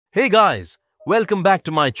Hey guys, welcome back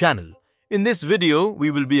to my channel. In this video,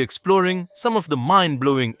 we will be exploring some of the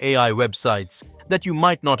mind-blowing AI websites that you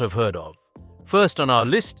might not have heard of. First on our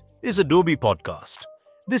list is Adobe Podcast.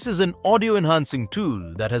 This is an audio-enhancing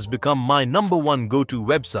tool that has become my #1 go-to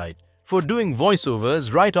website for doing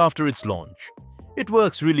voiceovers right after its launch. It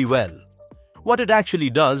works really well. What it actually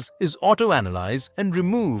does is auto-analyze and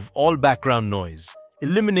remove all background noise,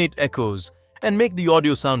 eliminate echoes, and make the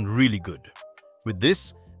audio sound really good. With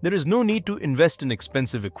this, there is no need to invest in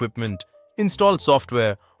expensive equipment, install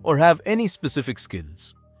software, or have any specific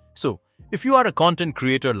skills. So, if you are a content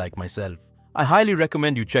creator like myself, I highly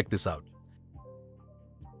recommend you check this out.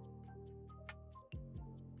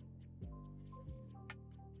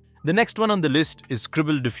 The next one on the list is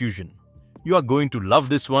Scribble Diffusion. You are going to love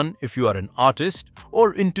this one if you are an artist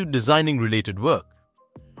or into designing related work.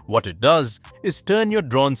 What it does is turn your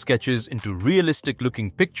drawn sketches into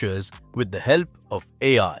realistic-looking pictures with the help of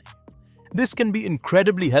AI. This can be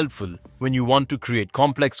incredibly helpful when you want to create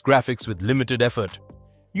complex graphics with limited effort.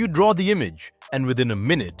 You draw the image, and within a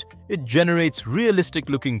minute, it generates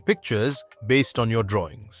realistic-looking pictures based on your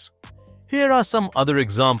drawings. Here are some other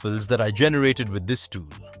examples that I generated with this tool.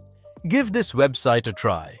 Give this website a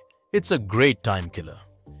try. It's a great time killer.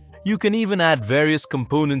 You can even add various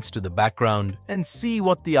components to the background and see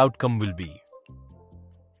what the outcome will be.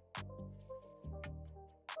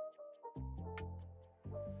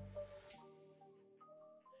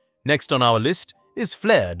 Next on our list is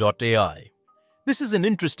Flare.ai. This is an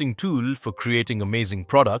interesting tool for creating amazing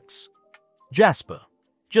products. Jasper.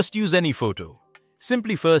 Just use any photo.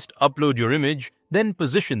 Simply first upload your image, then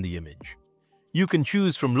position the image. You can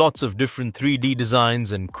choose from lots of different 3D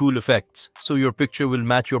designs and cool effects, so your picture will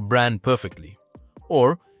match your brand perfectly.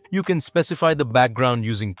 Or, you can specify the background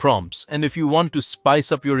using prompts, and if you want to spice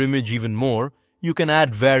up your image even more, you can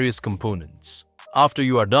add various components. After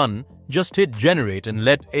you are done, just hit generate and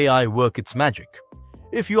let AI work its magic.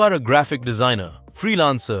 If you are a graphic designer,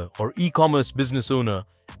 freelancer, or e-commerce business owner,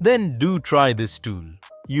 then do try this tool.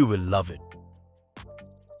 You will love it.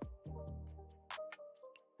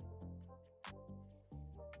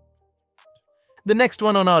 The next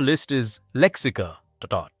one on our list is Lexica.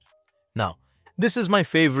 Now, this is my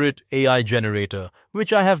favorite AI generator,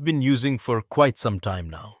 which I have been using for quite some time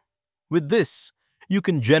now. With this, you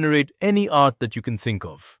can generate any art that you can think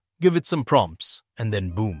of, give it some prompts, and then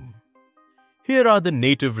boom. Here are the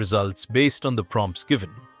native results based on the prompts given.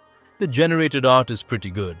 The generated art is pretty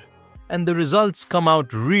good, and the results come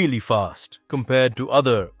out really fast compared to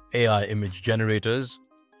other AI image generators.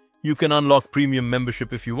 You can unlock premium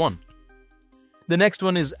membership if you want. The next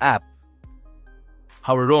one is App.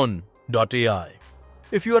 Hauron.ai.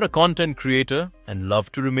 If you are a content creator and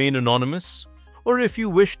love to remain anonymous, or if you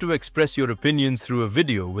wish to express your opinions through a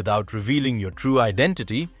video without revealing your true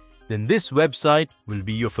identity, then this website will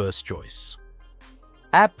be your first choice.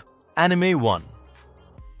 App Anime One.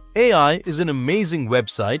 AI is an amazing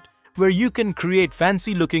website where you can create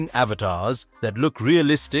fancy-looking avatars that look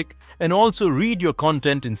realistic and also read your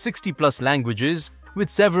content in 60+ languages with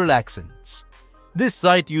several accents. This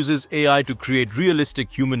site uses AI to create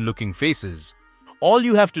realistic human-looking faces. All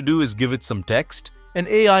you have to do is give it some text, and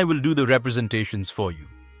AI will do the representations for you.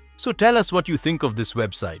 So tell us what you think of this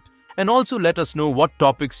website, and also let us know what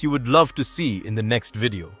topics you would love to see in the next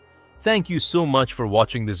video. Thank you so much for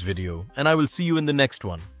watching this video, and I will see you in the next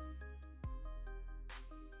one.